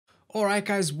Alright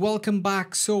guys, welcome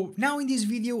back. So now in this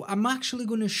video, I'm actually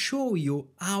going to show you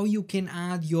how you can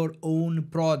add your own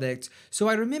products. So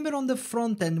I remember on the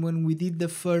front end when we did the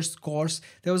first course,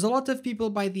 there was a lot of people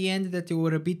by the end that they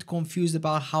were a bit confused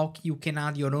about how you can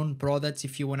add your own products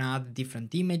if you want to add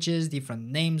different images, different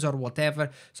names or whatever.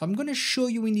 So I'm going to show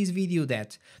you in this video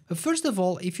that. But first of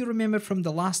all, if you remember from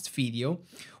the last video,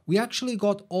 we actually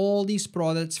got all these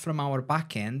products from our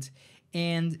backend.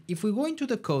 And if we go into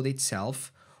the code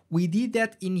itself, we did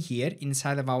that in here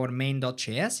inside of our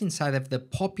main.js, inside of the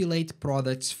populate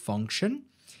products function.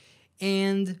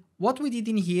 And what we did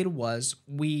in here was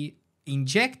we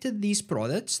injected these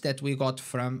products that we got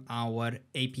from our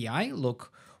API.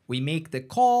 Look, we make the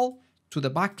call to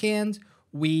the backend.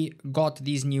 We got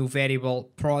these new variable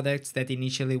products that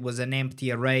initially was an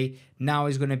empty array. Now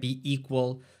is going to be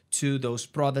equal to those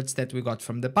products that we got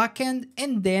from the backend.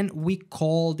 And then we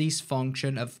call this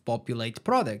function of populate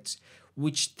products,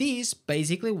 which this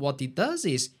basically what it does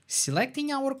is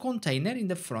selecting our container in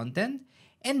the front end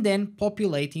and then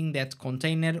populating that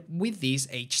container with this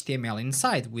HTML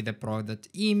inside with the product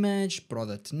image,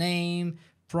 product name,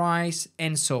 price,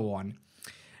 and so on.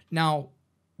 Now,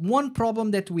 one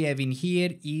problem that we have in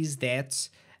here is that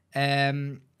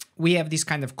we have this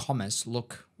kind of commas.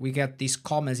 Look, we got these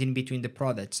commas in between the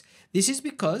products. This is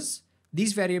because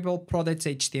this variable products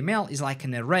HTML is like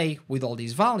an array with all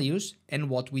these values. And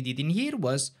what we did in here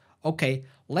was, okay,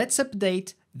 let's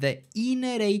update the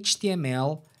inner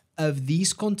HTML of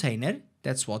this container.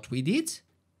 That's what we did.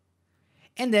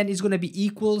 And then it's going to be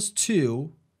equals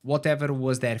to whatever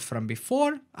was there from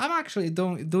before. I'm actually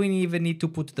don't even need to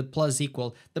put the plus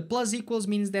equal. The plus equals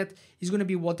means that it's going to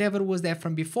be whatever was there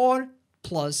from before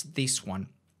plus this one.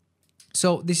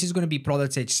 So this is going to be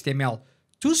products HTML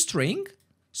to string.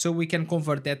 So we can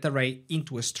convert that array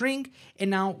into a string.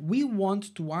 And now we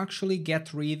want to actually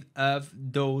get rid of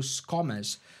those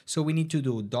commas. So we need to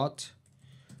do dot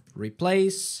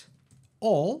replace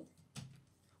all.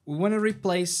 We want to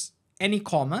replace any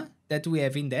comma that we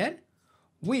have in there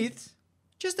with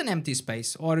just an empty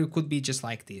space, or it could be just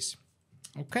like this.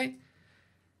 Okay.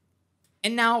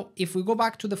 And now if we go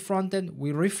back to the front end,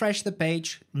 we refresh the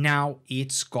page. Now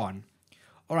it's gone.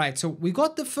 All right. So we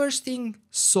got the first thing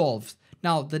solved.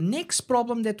 Now, the next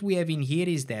problem that we have in here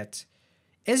is that,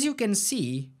 as you can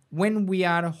see, when we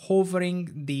are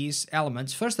hovering these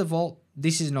elements, first of all,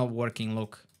 this is not working.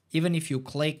 Look, even if you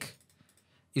click,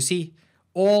 you see,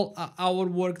 all our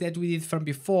work that we did from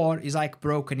before is like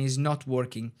broken, is not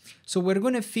working. So we're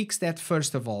going to fix that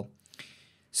first of all.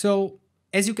 So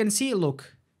as you can see,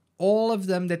 look, all of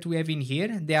them that we have in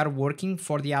here, they are working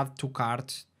for the add to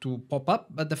cart to pop up,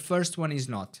 but the first one is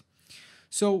not.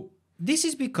 So this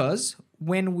is because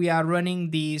when we are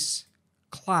running this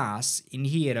class in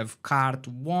here of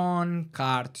cart1,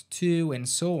 cart2, and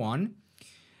so on,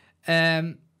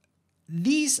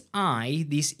 this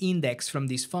index from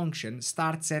this function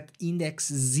starts at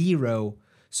index 0.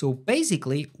 So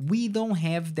basically, we don't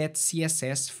have that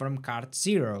CSS from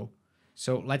cart0.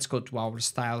 So let's go to our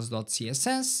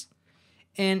styles.css.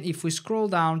 And if we scroll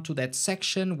down to that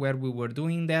section where we were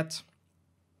doing that,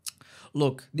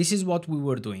 look, this is what we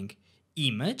were doing.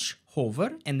 Image,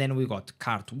 hover, and then we got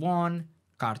cart1,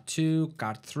 cart2,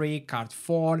 cart3,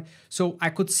 cart4. So I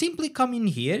could simply come in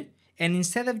here and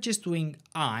instead of just doing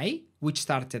I, which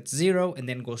starts at 0 and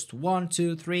then goes to 1,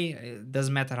 2, 3, it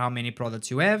doesn't matter how many products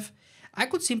you have, I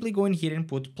could simply go in here and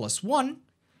put +1.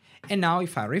 And now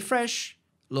if I refresh,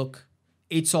 look,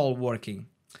 it's all working.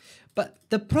 But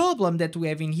the problem that we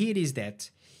have in here is that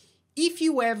if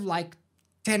you have like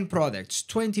 10 products,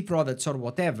 20 products or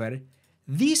whatever,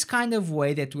 this kind of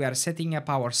way that we are setting up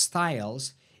our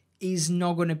styles is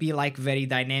not going to be like very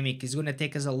dynamic. It's going to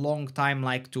take us a long time,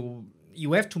 like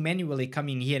you have to manually come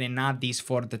in here and add this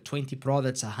for the 20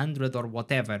 products, 100 or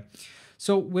whatever.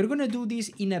 So we're going to do this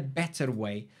in a better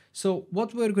way. So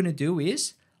what we're going to do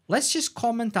is, let's just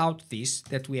comment out this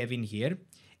that we have in here.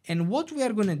 And what we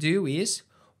are going to do is,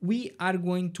 we are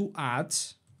going to add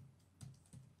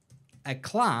a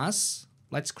class.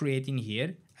 Let's create in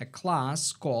here a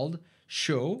class called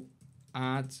show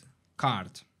add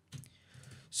card.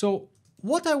 So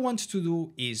what I want to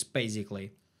do is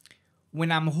basically,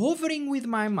 when I'm hovering with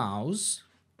my mouse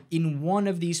in one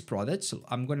of these products, so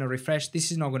I'm going to refresh. This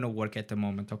is not going to work at the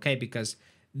moment, okay? Because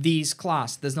this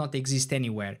class does not exist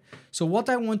anywhere. So what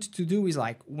I want to do is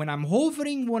like, when I'm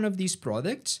hovering one of these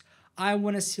products, I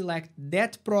want to select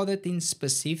that product in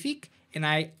specific, and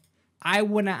I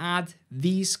want to add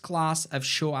this class of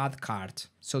show add card.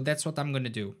 So that's what I'm going to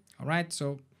do. All right,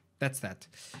 so that's that.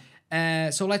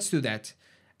 So let's do that.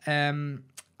 I'm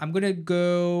going to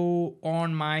go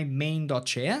on my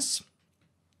main.js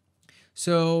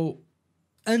So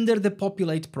under the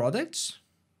populate products,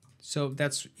 so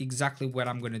that's exactly where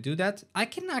I'm going to do that. I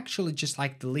can actually just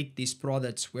like delete these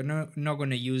products. We're not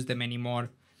going to use them anymore.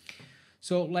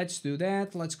 So let's do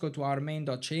that. Let's go to our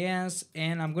main.js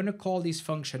and I'm going to call this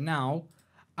function now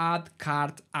add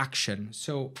cart action.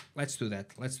 So let's do that.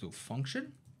 Let's do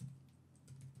function.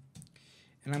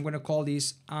 And I'm going to call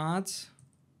this add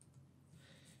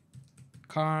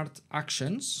cart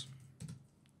actions.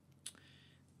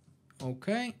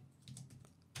 Okay.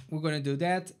 We're going to do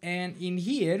that. And in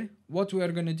here, what we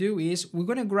are going to do is we're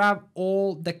going to grab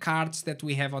all the cards that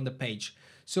we have on the page.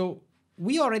 So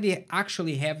we already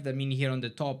actually have them in here on the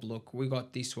top. Look, we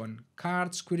got this one,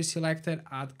 cards, query selector,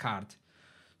 add card.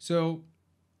 So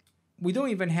we don't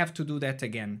even have to do that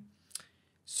again.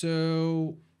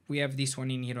 So we have this one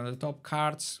in here on the top,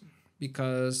 cards,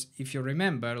 because if you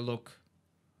remember, look,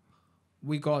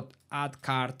 we got add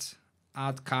card,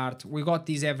 we got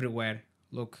these everywhere.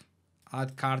 Look,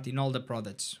 add card in all the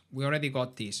products. We already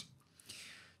got this.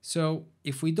 So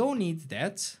if we don't need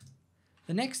that,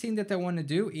 the next thing that I want to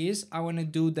do is I want to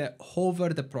do the hover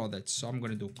the products. So I'm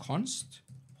going to do const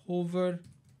hover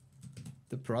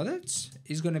the products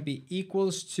is going to be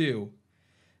equals to,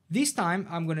 this time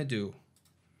I'm going to do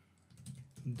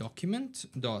document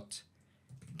dot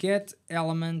get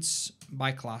elements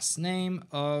by class name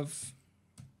of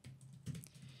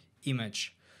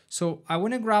image. So I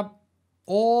want to grab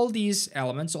all these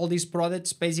elements, all these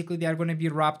products, basically they are going to be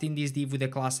wrapped in this div with the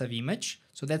class of image.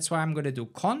 So that's why I'm going to do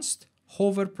const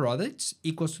hover products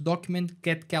equals to document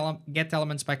get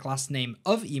elements by class name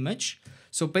of image.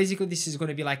 So basically this is going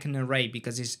to be like an array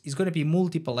because it's going to be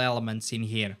multiple elements in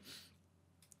here.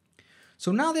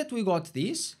 So now that we got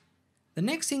this, the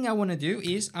next thing I want to do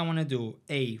is I want to do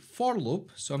a for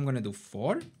loop. So I'm going to do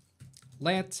for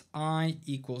let I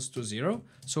equals to 0.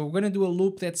 So we're going to do a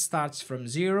loop that starts from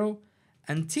 0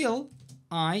 until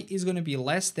I is going to be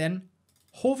less than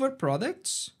hover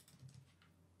products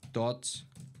dot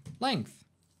length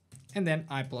and then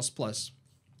I++.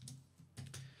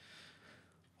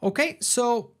 Okay,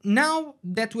 so now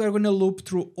that we are going to loop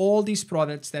through all these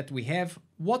products that we have,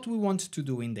 what we want to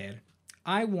do in there,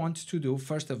 I want to do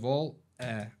first of all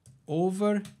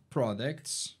over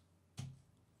products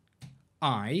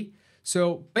I.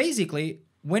 So basically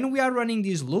when we are running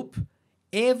this loop,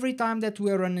 every time that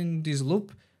we are running this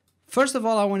loop, first of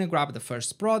all I want to grab the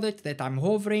first product that I'm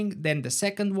hovering, then the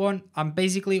second one I'm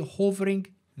basically hovering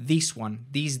this one,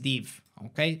 this div,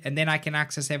 okay? And then I can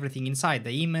access everything inside,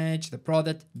 the image, the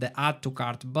product, the add to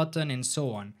cart button, and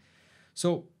so on.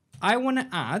 So I want to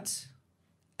add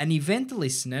an event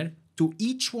listener to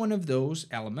each one of those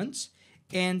elements,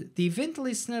 and the event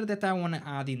listener that I want to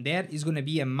add in there is going to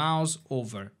be a mouse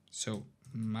over. So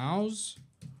mouse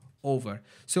over.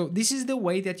 So this is the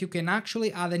way that you can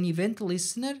actually add an event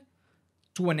listener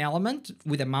to an element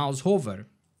with a mouse over.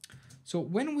 So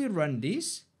when we run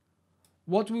this,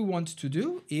 what we want to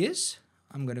do is,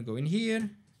 I'm going to go in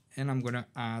here and I'm going to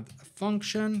add a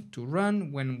function to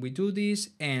run when we do this,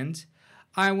 and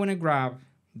I want to grab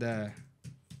the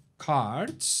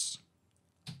cards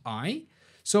I.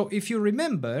 So if you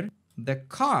remember, the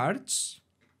cards,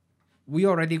 we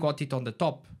already got it on the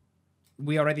top.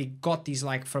 We already got this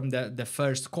like from the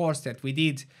first course that we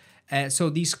did. So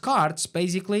these cards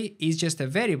basically is just a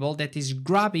variable that is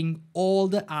grabbing all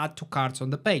the add to carts on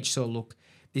the page. So look,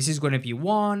 this is going to be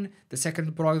one, the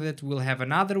second product will have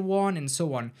another one, and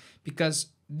so on. Because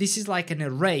this is like an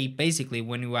array, basically,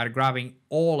 when you are grabbing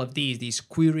all of these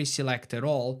query selector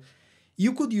all.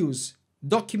 You could use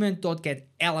document.get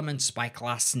elements by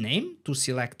class name to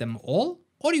select them all,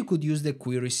 or you could use the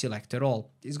query selector all.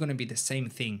 It's going to be the same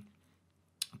thing.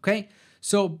 Okay,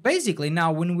 so basically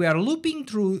now when we are looping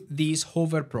through these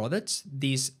hover products,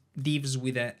 these divs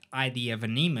with the ID of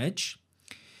an image,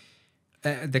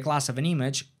 the class of an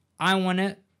image, I want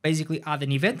to basically add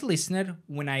an event listener.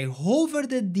 When I hover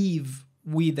the div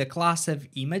with the class of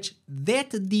image, that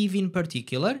div in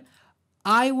particular,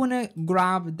 I want to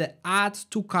grab the add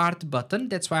to cart button.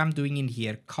 That's why I'm doing in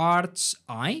here carts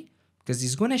I, because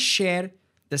it's going to share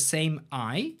the same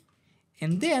I.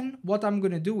 And then what I'm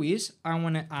going to do is I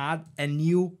want to add a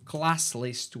new class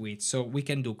list to it. So we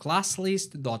can do class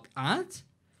list.add.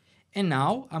 And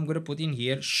now I'm going to put in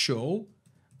here show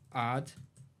add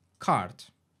cart.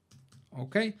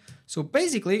 Okay, so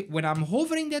basically when I'm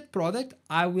hovering that product,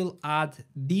 I will add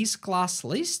this class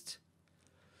list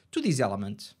to this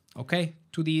element, okay,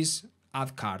 to this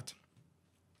add cart.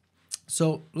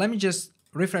 So let me just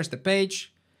refresh the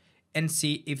page and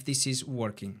see if this is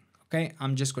working. Okay,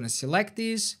 I'm just going to select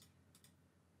this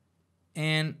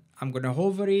and I'm going to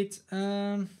hover it.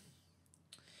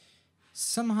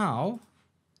 Somehow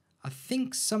I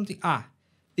think something,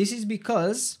 this is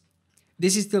because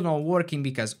this is still not working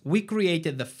because we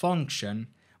created the function,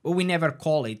 but we never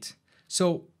call it.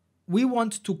 So we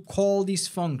want to call this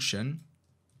function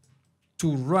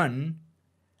to run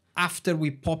after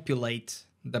we populate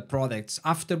the products,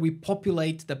 after we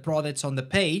populate the products on the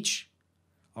page.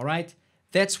 All right,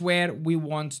 that's where we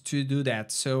want to do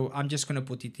that. So I'm just going to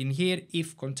put it in here,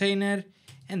 if container,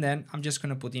 and then I'm just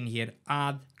going to put in here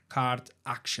add cart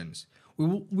actions.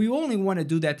 We only want to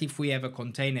do that if we have a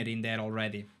container in there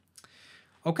already.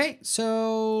 Okay,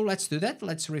 so let's do that.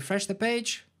 Let's refresh the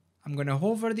page. I'm going to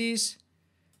hover this.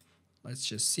 Let's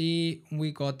just see.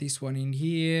 We got this one in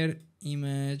here,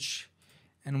 image,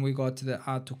 and we got the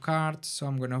add to cart. So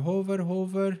I'm going to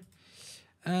hover.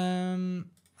 I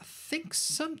think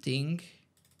something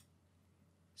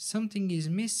is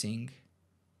missing.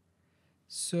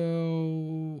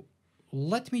 So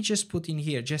let me just put in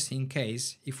here, just in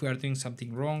case, if we are doing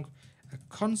something wrong, a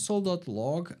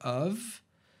console.log of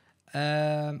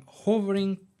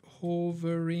hovering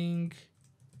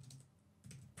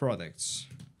products.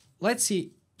 Let's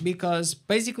see, because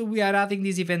basically we are adding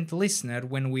this event listener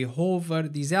when we hover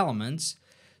these elements,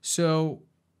 so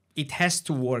it has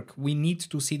to work. We need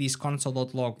to see this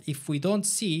console.log. If we don't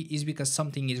see, it's because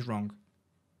something is wrong.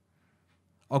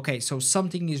 Okay, so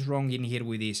something is wrong in here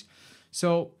with this.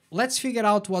 So let's figure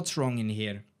out what's wrong in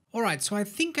here. Alright, so I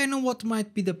think I know what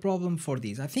might be the problem for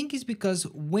this. I think it's because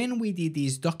when we did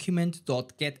this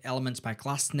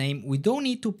document.getElementsByClassName, we don't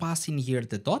need to pass in here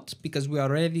the dot because we are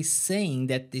already saying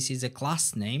that this is a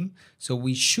class name. So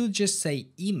we should just say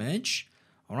image.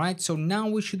 Alright, so now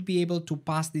we should be able to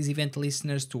pass these event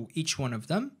listeners to each one of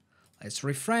them. Let's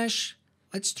refresh.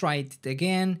 Let's try it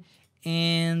again.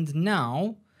 And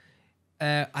now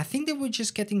I think that we're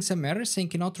just getting some errors saying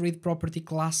cannot read property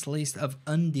class list of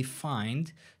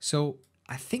undefined. So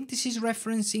I think this is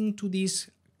referencing to these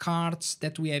cards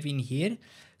that we have in here.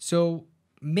 So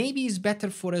maybe it's better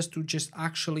for us to just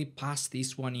actually pass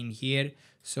this one in here.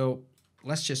 So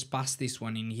let's just pass this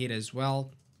one in here as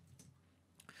well.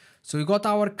 So we got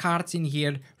our cards in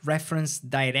here referenced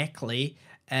directly.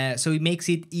 So it makes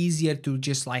it easier to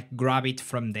just like grab it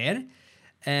from there.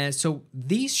 So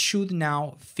this should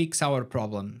now fix our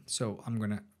problem. So I'm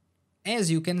gonna, as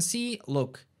you can see,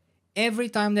 look, every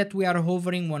time that we are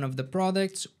hovering one of the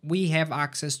products, we have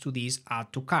access to this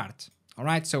add to cart. All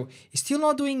right, so it's still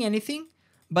not doing anything,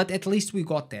 but at least we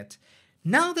got that.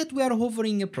 Now that we are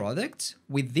hovering a product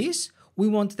with this, we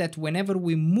want that whenever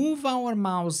we move our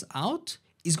mouse out,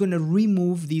 it's gonna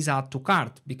remove this add to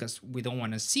cart because we don't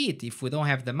want to see it if we don't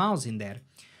have the mouse in there.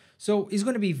 So it's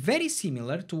going to be very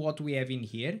similar to what we have in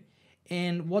here.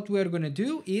 And what we're going to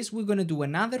do is we're going to do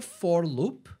another for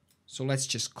loop. So let's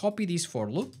just copy this for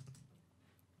loop.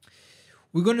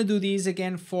 We're going to do this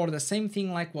again for the same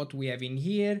thing like what we have in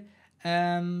here.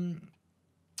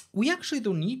 We actually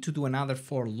don't need to do another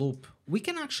for loop. We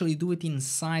can actually do it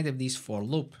inside of this for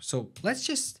loop. So let's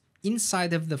just,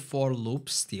 inside of the for loop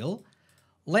still,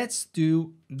 let's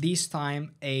do this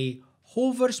time a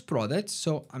hovers product.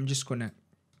 So I'm just going to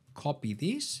copy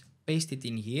this, paste it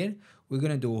in here. We're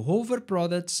going to do hover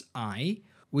products I.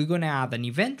 We're going to add an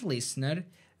event listener.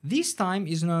 This time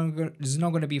is not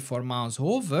going to be for mouse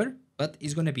hover, but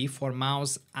it's going to be for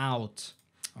mouse out.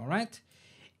 All right.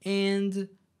 And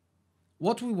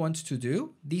what we want to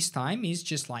do this time is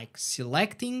just like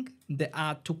selecting the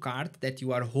add to cart that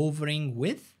you are hovering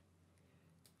with,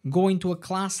 go into a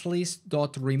class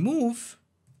list.remove,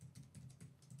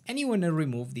 and you want to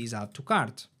remove these add to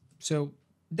cart. So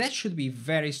that should be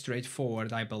very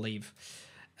straightforward, I believe.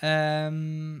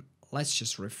 Let's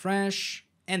just refresh.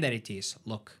 And there it is.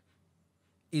 Look,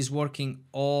 it's working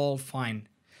all fine.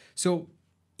 So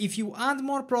if you add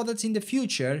more products in the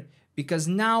future, because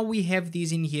now we have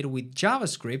these in here with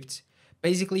JavaScript,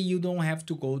 basically you don't have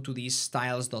to go to these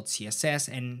styles.css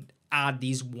and add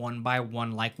these one by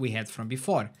one like we had from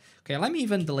before. Okay, let me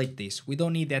even delete this. We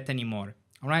don't need that anymore.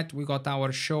 All right, we got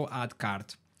our show add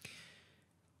cart.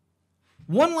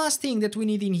 One last thing that we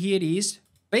need in here is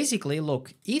basically,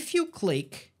 look, if you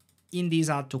click in these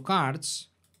add to carts,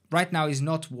 right now is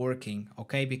not working,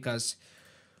 okay, because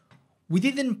we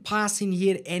didn't pass in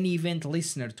here any event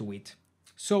listener to it.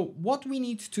 So what we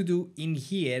need to do in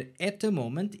here at the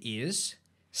moment is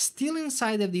still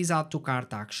inside of these add to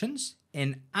cart actions,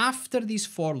 and after this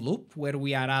for loop where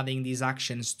we are adding these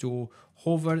actions to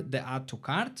hover the add to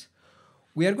cart,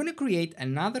 we are going to create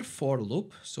another for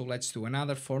loop. So let's do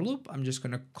another for loop. I'm just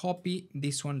going to copy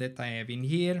this one that I have in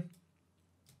here.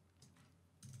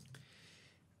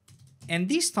 And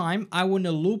this time I want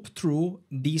to loop through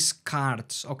these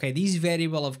carts. Okay, this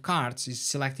variable of carts is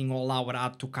selecting all our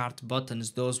add to cart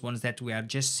buttons, those ones that we are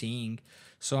just seeing.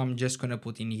 So I'm just going to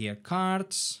put in here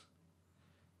carts,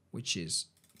 which is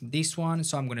this one.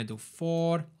 So I'm going to do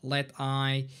for let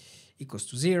I equals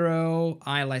to 0,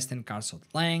 I less than carts of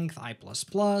length, I plus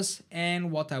plus.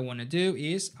 And what I want to do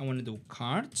is I want to do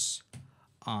carts,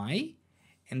 I,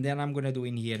 and then I'm going to do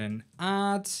in here an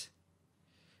add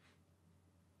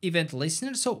event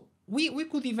listener. So we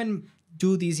could even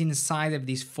do this inside of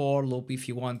this for loop if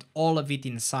you want all of it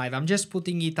inside. I'm just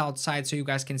putting it outside so you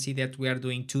guys can see that we are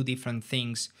doing two different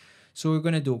things. So we're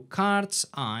going to do carts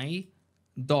I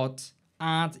dot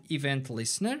add event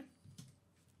listener.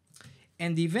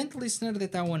 And the event listener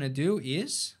that I want to do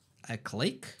is a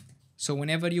click. So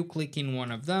whenever you click in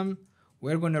one of them,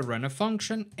 we're going to run a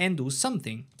function and do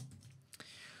something.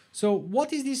 So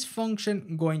what is this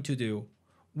function going to do?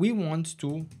 We want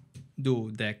to do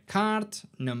the cart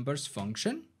numbers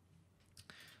function.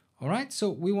 All right, so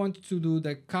we want to do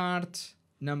the cart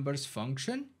numbers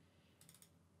function.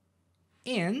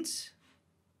 And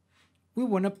we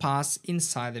want to pass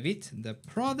inside of it the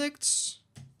products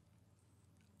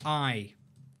I.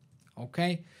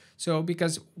 Okay, so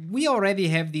because we already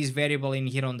have this variable in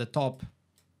here on the top.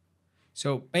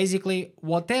 So basically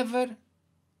wherever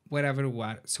we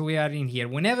are. So we are in here.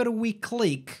 Whenever we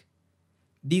click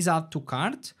this add to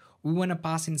cart, we want to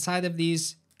pass inside of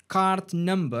this cart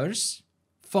numbers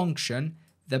function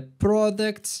the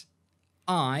product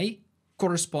I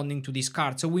corresponding to this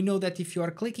cart. So we know that if you are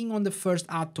clicking on the first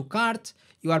add to cart,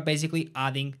 you are basically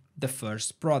adding the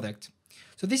first product.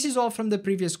 So this is all from the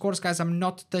previous course, guys. I'm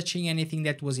not touching anything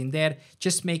that was in there,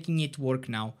 just making it work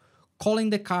now.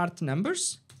 Calling the cart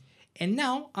numbers. And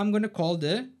now I'm going to call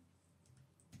the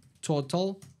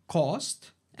total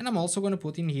cost. And I'm also going to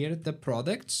put in here the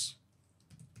products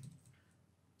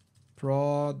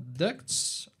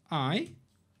I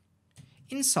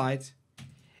inside.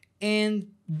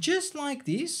 And just like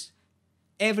this,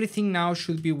 everything now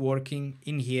should be working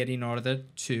in here in order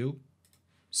to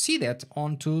see that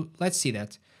onto, let's see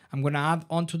that. I'm going to add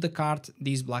onto the cart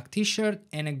this black t-shirt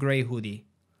and a gray hoodie.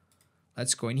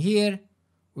 Let's go in here.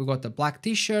 We got the black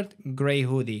t-shirt, gray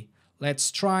hoodie.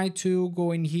 Let's try to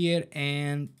go in here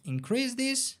and increase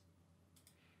this.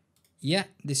 Yeah,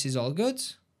 this is all good.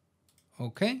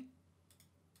 Okay.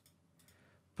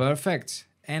 Perfect.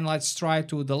 And let's try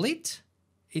to delete.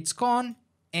 It's gone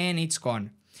and it's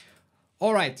gone.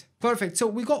 All right, perfect. So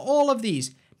we got all of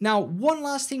these. Now, one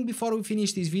last thing before we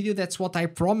finish this video, that's what I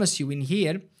promise you in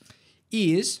here,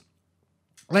 is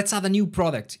let's add a new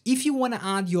product. If you want to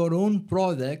add your own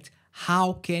product,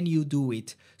 how can you do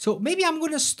it? So maybe I'm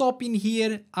going to stop in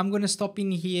here. I'm going to stop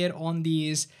in here on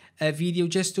this video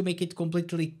just to make it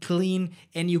completely clean,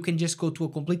 and you can just go to a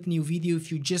complete new video.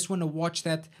 If you just want to watch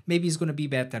that, maybe it's going to be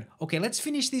better. Okay, let's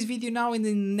finish this video now. In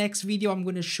the next video, I'm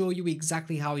going to show you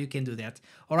exactly how you can do that.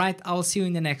 All right, I'll see you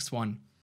in the next one.